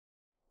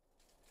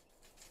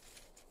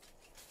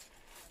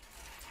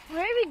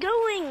Where are we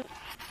going?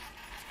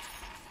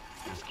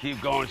 Just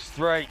keep going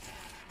straight.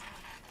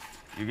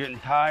 You're getting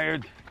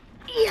tired?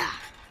 Yeah.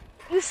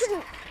 You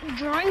shouldn't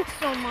drink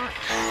so much.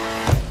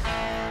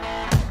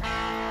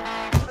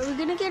 Are we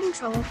gonna get in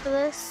trouble for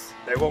this?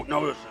 They won't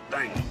notice a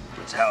thing.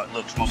 That's how it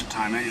looks most of the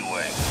time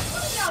anyway.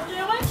 What y'all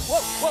doing?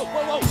 Whoa!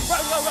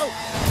 Whoa!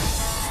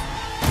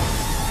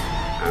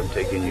 I'm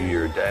taking you to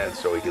your dad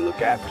so he can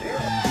look after you.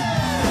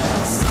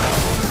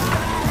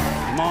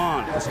 Come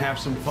on, let's have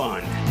some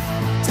fun.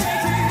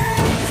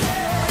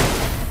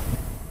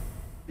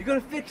 You're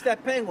gonna fix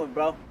that penguin,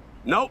 bro.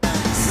 Nope.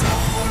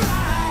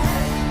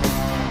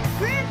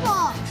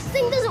 Grandpa, this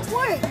thing doesn't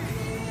work.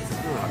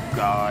 Oh,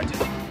 God.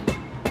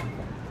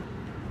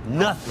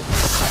 Nothing.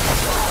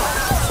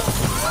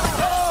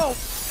 Oh!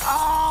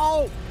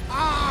 Ow!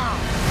 Ah!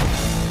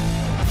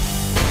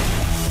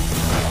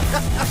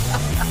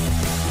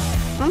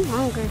 I'm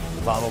hungry.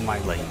 Follow my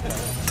lead.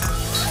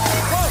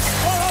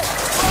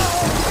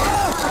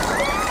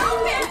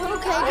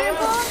 Okay,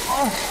 Grandpa?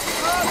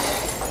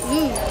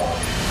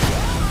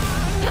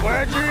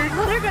 Reggie!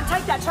 Well, they're gonna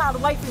take that child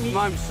away from you.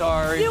 I'm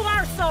sorry. You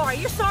are sorry.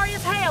 You're sorry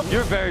as hell.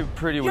 You're very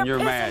pretty when you're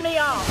pissing mad. me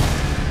off.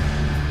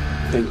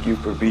 Thank you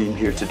for being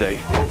here today.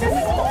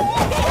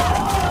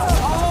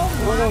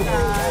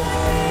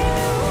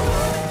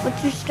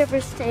 What's your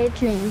stripper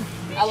stage name?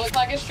 I look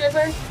like a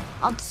stripper?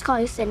 I'll just call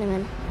you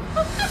Cinnamon.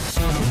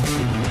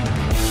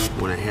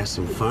 Wanna have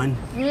some fun?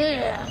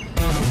 Yeah.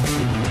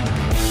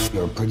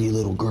 You're a pretty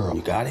little girl.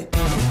 You got it?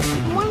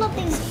 One of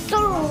these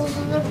girls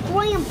is a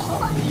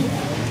grandpa.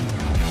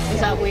 Is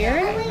that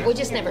weird? We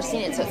just never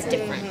seen it, so it's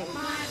different.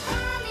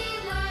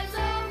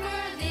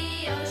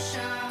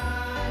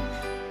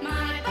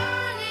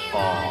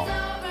 Oh.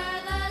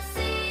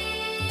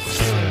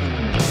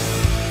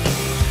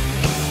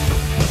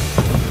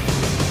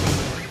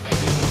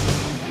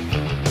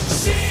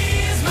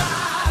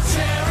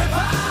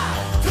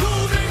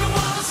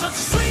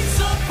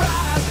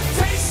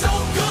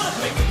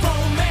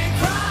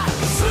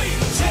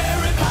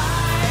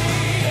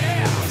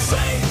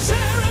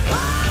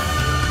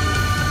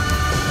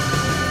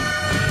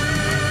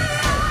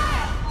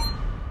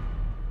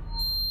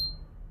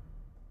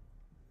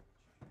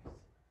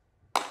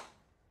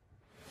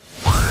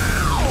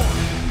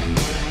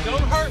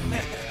 Don't hurt me.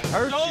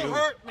 Hurt Don't you?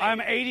 hurt me.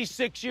 I'm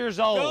 86 years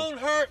old. Don't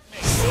hurt me.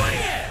 Swing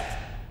it!